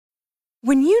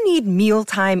When you need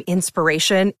mealtime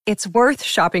inspiration, it's worth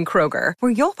shopping Kroger,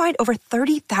 where you'll find over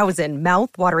 30,000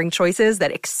 mouth-watering choices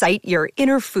that excite your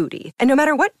inner foodie. And no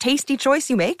matter what tasty choice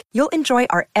you make, you'll enjoy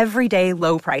our everyday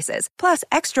low prices, plus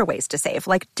extra ways to save,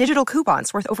 like digital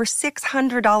coupons worth over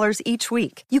 $600 each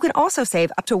week. You can also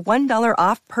save up to $1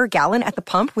 off per gallon at the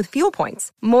pump with fuel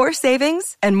points. More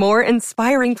savings and more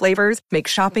inspiring flavors make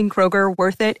shopping Kroger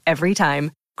worth it every time.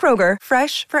 Kroger,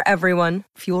 fresh for everyone.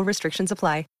 Fuel restrictions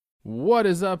apply. What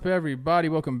is up, everybody?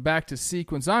 Welcome back to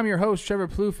Sequence. I'm your host, Trevor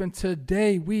Plouffe, and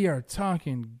today we are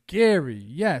talking Gary.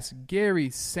 Yes,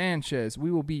 Gary Sanchez.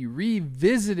 We will be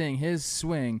revisiting his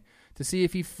swing to see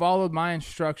if he followed my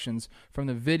instructions from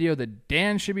the video that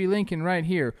Dan should be linking right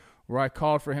here, where I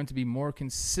called for him to be more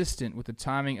consistent with the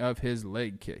timing of his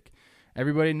leg kick.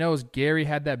 Everybody knows Gary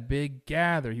had that big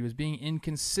gather. He was being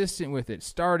inconsistent with it,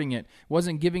 starting it,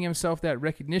 wasn't giving himself that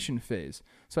recognition phase.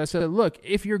 So I said, look,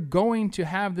 if you're going to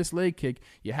have this leg kick,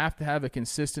 you have to have a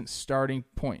consistent starting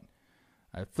point.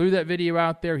 I threw that video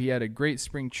out there. He had a great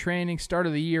spring training,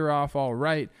 started the year off all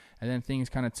right, and then things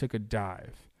kind of took a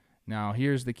dive. Now,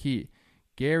 here's the key.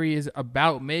 Gary is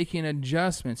about making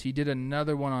adjustments. He did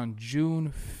another one on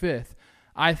June 5th.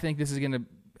 I think this is going to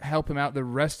help him out the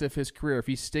rest of his career if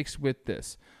he sticks with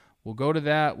this. We'll go to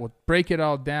that. We'll break it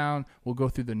all down. We'll go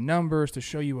through the numbers to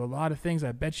show you a lot of things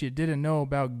I bet you didn't know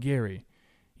about Gary.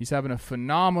 He's having a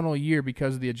phenomenal year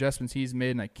because of the adjustments he's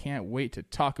made, and I can't wait to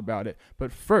talk about it.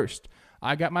 But first,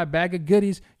 I got my bag of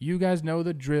goodies. You guys know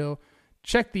the drill.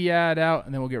 Check the ad out,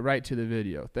 and then we'll get right to the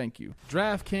video. Thank you.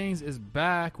 DraftKings is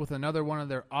back with another one of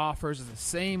their offers. It's the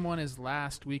same one as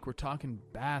last week. We're talking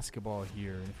basketball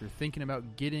here. And if you're thinking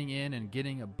about getting in and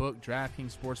getting a book,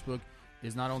 DraftKings Sportsbook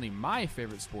is not only my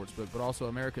favorite sportsbook, but also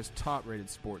America's top-rated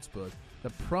sportsbook.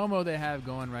 The promo they have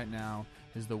going right now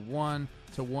is the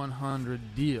 1-to-100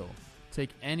 deal. Take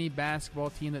any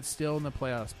basketball team that's still in the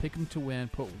playoffs, pick them to win,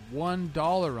 put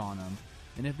 $1 on them,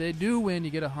 and if they do win, you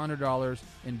get $100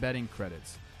 in betting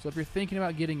credits. So if you're thinking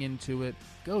about getting into it,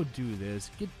 go do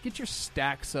this. Get your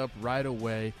stacks up right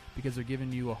away because they're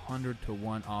giving you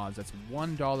 100-to-1 odds. That's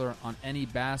 $1 on any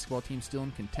basketball team still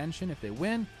in contention. If they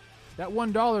win, that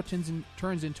 $1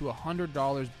 turns into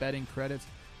 $100 betting credits.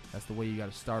 That's the way you got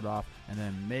to start off and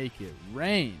then make it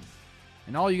rain.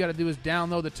 And all you got to do is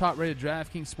download the top-rated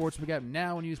DraftKings Sportsbook app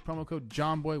now and use promo code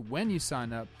JOHNBOY when you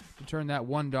sign up to turn that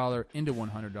 $1 into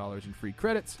 $100 in free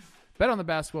credits. Bet on the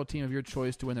basketball team of your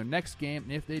choice to win their next game,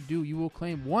 and if they do, you will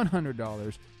claim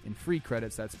 $100 in free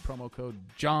credits. That's promo code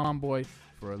JOHNBOY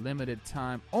for a limited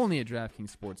time. Only at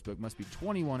DraftKings Sportsbook. Must be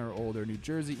 21 or older. New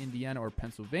Jersey, Indiana, or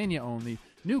Pennsylvania only.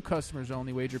 New customers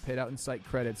only. Wager paid out in site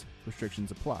credits.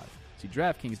 Restrictions apply. See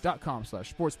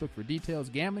DraftKings.com/sportsbook for details.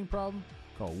 Gambling problem?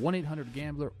 Call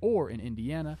 1-800-GAMBLER or in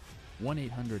Indiana,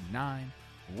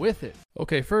 1-800-9-WITH-IT.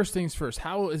 Okay, first things first.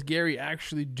 How is Gary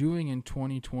actually doing in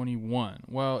 2021?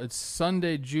 Well, it's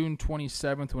Sunday, June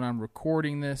 27th when I'm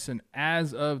recording this, and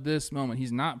as of this moment,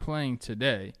 he's not playing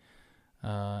today.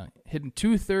 Hitting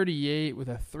 238 with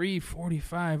a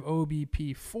 345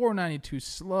 OBP, 492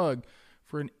 slug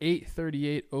for an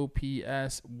 838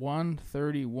 OPS,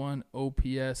 131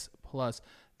 OPS plus.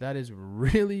 That is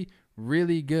really,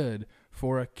 really good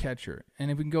for a catcher. And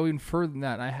if we can go even further than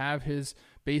that, I have his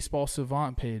Baseball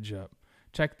Savant page up.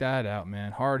 Check that out,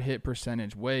 man. Hard hit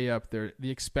percentage, way up there.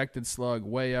 The expected slug,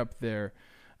 way up there.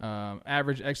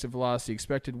 Average exit velocity,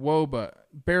 expected WOBA,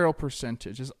 barrel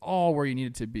percentage is all where you need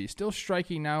it to be. Still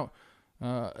striking out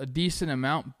a decent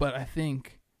amount, but I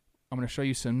think I'm going to show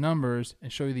you some numbers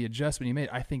and show you the adjustment he made.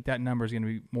 I think that number is going to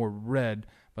be more red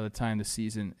by the time the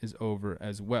season is over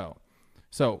as well.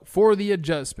 So for the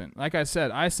adjustment, like I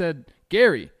said,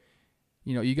 Gary,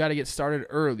 you got to get started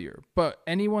earlier. But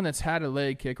anyone that's had a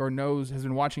leg kick or has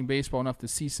been watching baseball enough to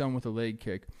see someone with a leg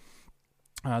kick,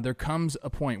 there comes a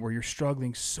point where you're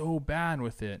struggling so bad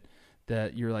with it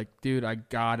that you're like, dude, I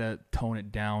got to tone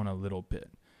it down a little bit.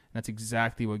 And that's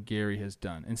exactly what Gary has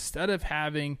done. Instead of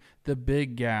having the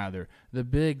big gather, the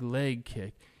big leg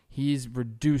kick, he's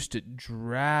reduced it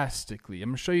drastically.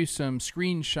 I'm going to show you some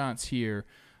screenshots here.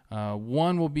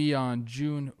 One will be on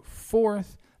June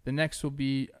 4th. The next will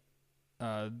be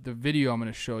the video I'm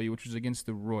going to show you, which was against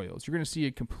the Royals. You're going to see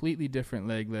a completely different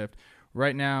leg lift.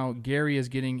 Right now, Gary is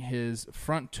getting his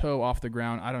front toe off the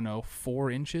ground,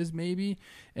 4 inches maybe.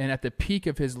 And at the peak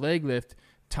of his leg lift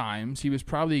times, he was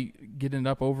probably getting it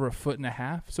up over 1.5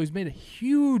 feet. So he's made a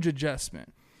huge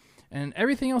adjustment. And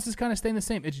everything else is kind of staying the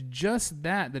same. It's just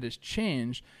that has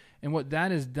changed. And what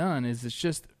that has done is it's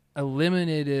just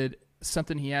eliminated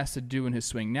something he has to do in his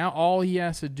swing. Now all he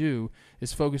has to do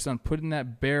is focus on putting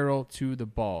that barrel to the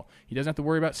ball. He doesn't have to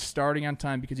worry about starting on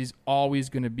time because he's always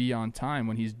going to be on time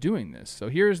when he's doing this. So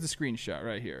here's the screenshot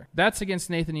right here. That's against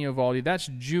Nathan Eovaldi. That's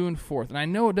June 4th. And I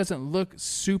know it doesn't look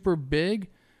super big,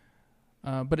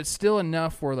 but it's still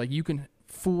enough where like you can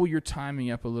fool your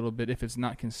timing up a little bit if it's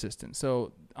not consistent.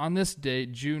 So on this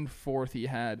date, June 4th, he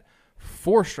had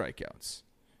 4 strikeouts.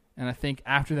 And I think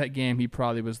after that game, he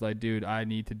probably was like, dude, I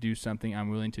need to do something.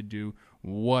 I'm willing to do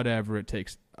whatever it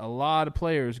takes. A lot of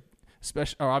players,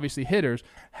 especially, or obviously hitters,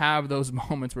 have those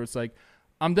moments where it's like,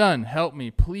 I'm done. Help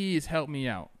me. Please help me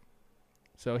out.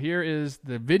 So here is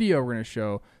the video we're going to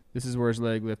show. This is where his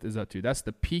leg lift is up to. That's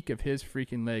the peak of his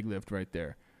freaking leg lift right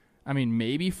there. I mean,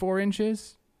 maybe 4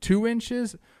 inches, 2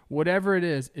 inches, whatever it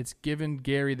is, it's given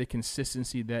Gary the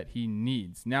consistency that he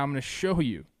needs. Now I'm going to show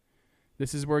you.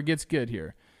 This is where it gets good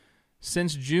here.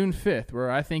 Since June 5th, where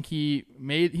I think he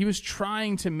was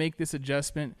trying to make this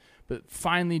adjustment, but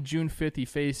finally June 5th he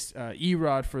faced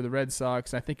Erod for the Red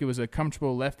Sox. I think it was a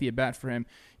comfortable lefty at bat for him.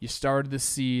 You started to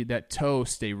see that toe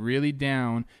stay really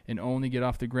down and only get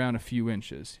off the ground a few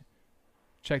inches.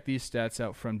 Check these stats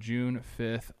out from June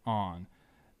 5th on.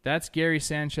 That's Gary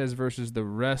Sanchez versus the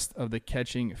rest of the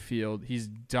catching field. He's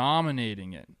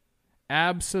dominating it.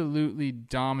 Absolutely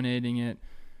dominating it.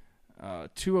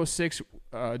 206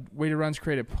 weighted runs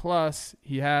created plus.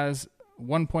 He has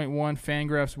 1.1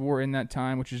 Fangraphs WAR in that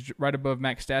time, which is right above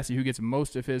Max Stassi, who gets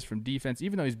most of his from defense,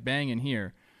 even though he's banging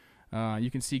here. You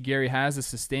can see Gary has a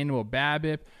sustainable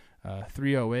BABIP,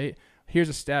 308. Here's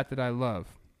a stat that I love.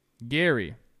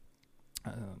 Gary,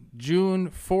 June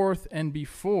 4th and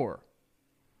before.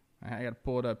 I got to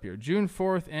pull it up here. June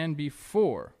 4th and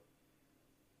before.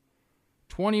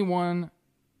 21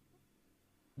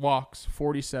 walks,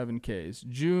 47 Ks.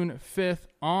 June 5th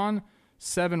on,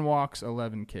 7 walks,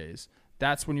 11 Ks.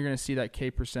 That's when you're going to see that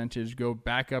K percentage go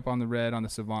back up on the red on the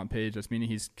Savant page. That's meaning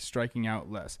he's striking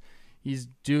out less. He's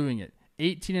doing it.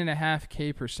 18.5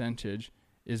 K percentage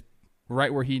is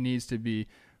right where he needs to be.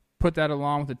 Put that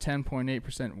along with a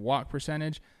 10.8% walk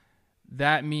percentage.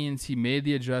 That means he made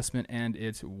the adjustment and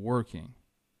it's working.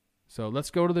 So let's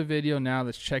go to the video now.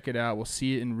 Let's check it out. We'll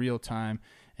see it in real time.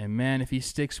 And man, if he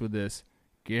sticks with this,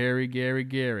 Gary,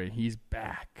 he's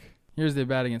back. Here's the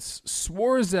at-bat against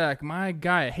Swarzak, my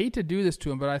guy. I hate to do this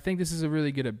to him, but I think this is a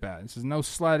really good at-bat. This is no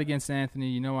slight against Anthony.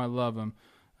 You know I love him.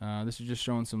 This is just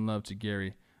showing some love to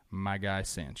Gary, my guy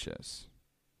Sanchez.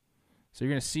 So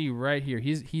you're going to see right here,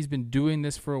 he's been doing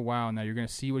this for a while now. You're going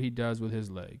to see what he does with his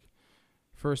leg.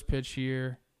 First pitch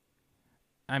here.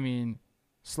 I mean,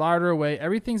 slider away.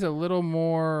 Everything's a little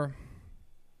more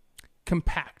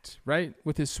compact, right?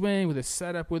 With his swing, with his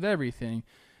setup, with everything.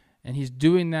 And he's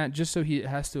doing that just so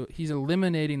he's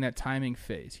eliminating that timing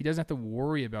phase. He doesn't have to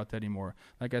worry about that anymore.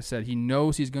 Like I said, he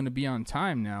knows he's going to be on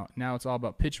time now. Now it's all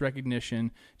about pitch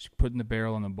recognition, just putting the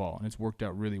barrel on the ball. And it's worked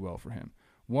out really well for him.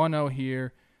 1-0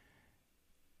 here.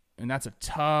 And that's a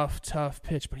tough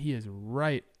pitch, but he is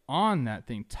right on that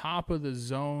thing, top of the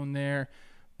zone there.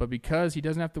 But because he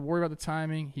doesn't have to worry about the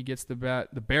timing, he gets the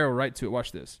barrel right to it.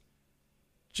 Watch this.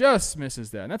 Just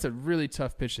misses that. And that's a really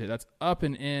tough pitch to hit. That's up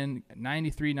and in,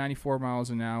 93, 94 miles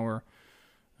an hour.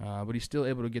 But he's still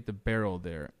able to get the barrel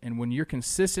there. And when you're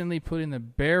consistently putting the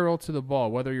barrel to the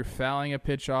ball, whether you're fouling a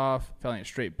pitch off, fouling it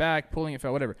straight back, pulling it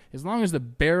foul, whatever, as long as the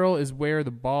barrel is where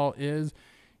the ball is,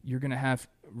 you're going to have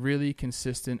really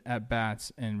consistent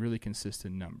at-bats and really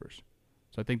consistent numbers.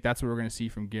 So I think that's what we're going to see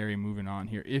from Gary moving on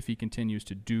here if he continues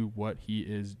to do what he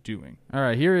is doing. All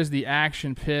right, here is the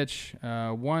action pitch.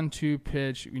 1-2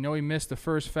 pitch. We know he missed the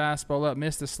first fastball up,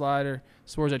 missed the slider.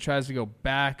 Swarzak tries to go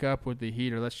back up with the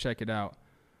heater. Let's check it out.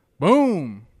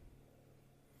 Boom!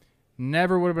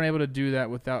 Never would have been able to do that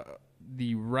without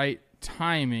the right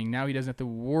timing. Now he doesn't have to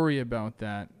worry about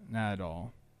that at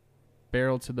all.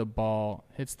 Barrel to the ball,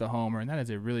 hits the homer, and that is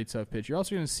a really tough pitch. You're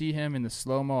also going to see him in the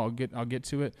slow-mo. I'll get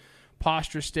to it.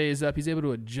 Posture stays up. He's able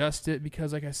to adjust it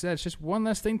because, like I said, it's just one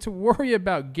less thing to worry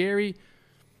about. Gary,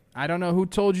 I don't know who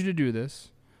told you to do this.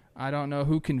 I don't know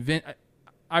who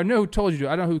I know who told you to.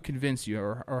 I don't know who convinced you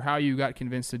or how you got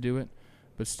convinced to do it.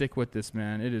 But stick with this,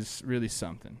 man. It is really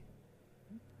something.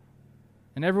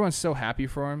 And everyone's so happy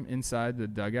for him inside the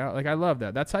dugout. Like, I love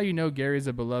that. That's how you know Gary's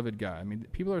a beloved guy. I mean,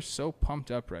 people are so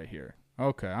pumped up right here.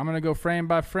 Okay, I'm going to go frame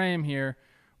by frame here.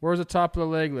 Where's the top of the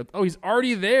leg lift? Oh, he's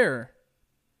already there.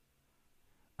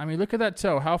 I mean, look at that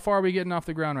toe. How far are we getting off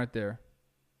the ground right there?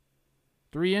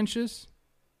 3 inches?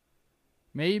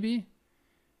 Maybe?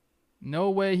 No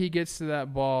way he gets to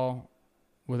that ball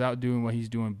without doing what he's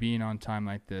doing, being on time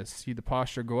like this. See the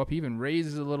posture go up. He even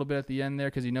raises a little bit at the end there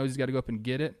because he knows he's got to go up and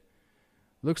get it.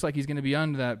 Looks like he's going to be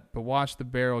under that, but watch the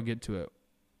barrel get to it.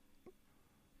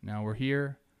 Now we're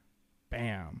here.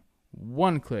 Bam.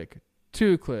 1 click,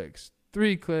 2 clicks,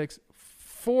 3 clicks,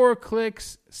 4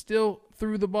 clicks, still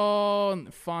through the ball,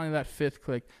 and finally that 5th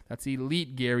click. That's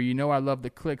elite, Gary. You know I love the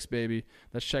clicks, baby.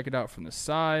 Let's check it out from the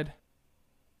side.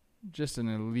 Just an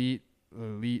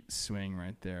elite swing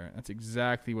right there. That's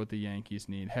exactly what the Yankees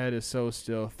need. Head is so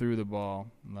still, through the ball.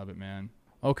 Love it, man.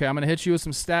 Okay, I'm going to hit you with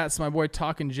some stats my boy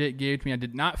Talkin' Jake gave to me. I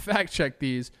did not fact check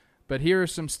these, but here are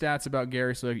some stats about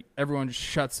Gary so everyone just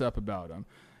shuts up about him.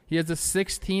 He has the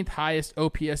 16th highest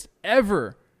OPS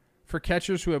ever for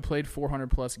catchers who have played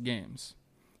 400-plus games.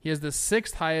 He has the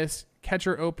 6th highest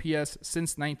catcher OPS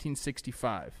since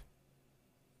 1965.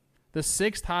 The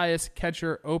 6th highest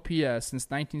catcher OPS since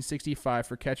 1965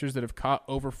 for catchers that have caught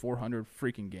over 400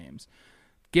 freaking games.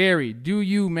 Gary, do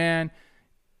you, man.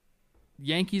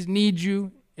 Yankees need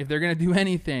you. If they're going to do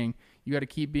anything, you got to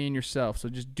keep being yourself. So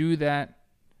just do that.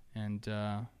 And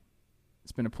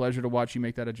it's been a pleasure to watch you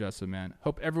make that adjustment, man.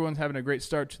 Hope everyone's having a great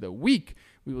start to the week.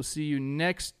 We will see you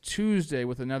next Tuesday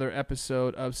with another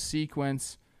episode of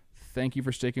Sequence. Thank you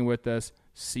for sticking with us.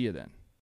 See you then.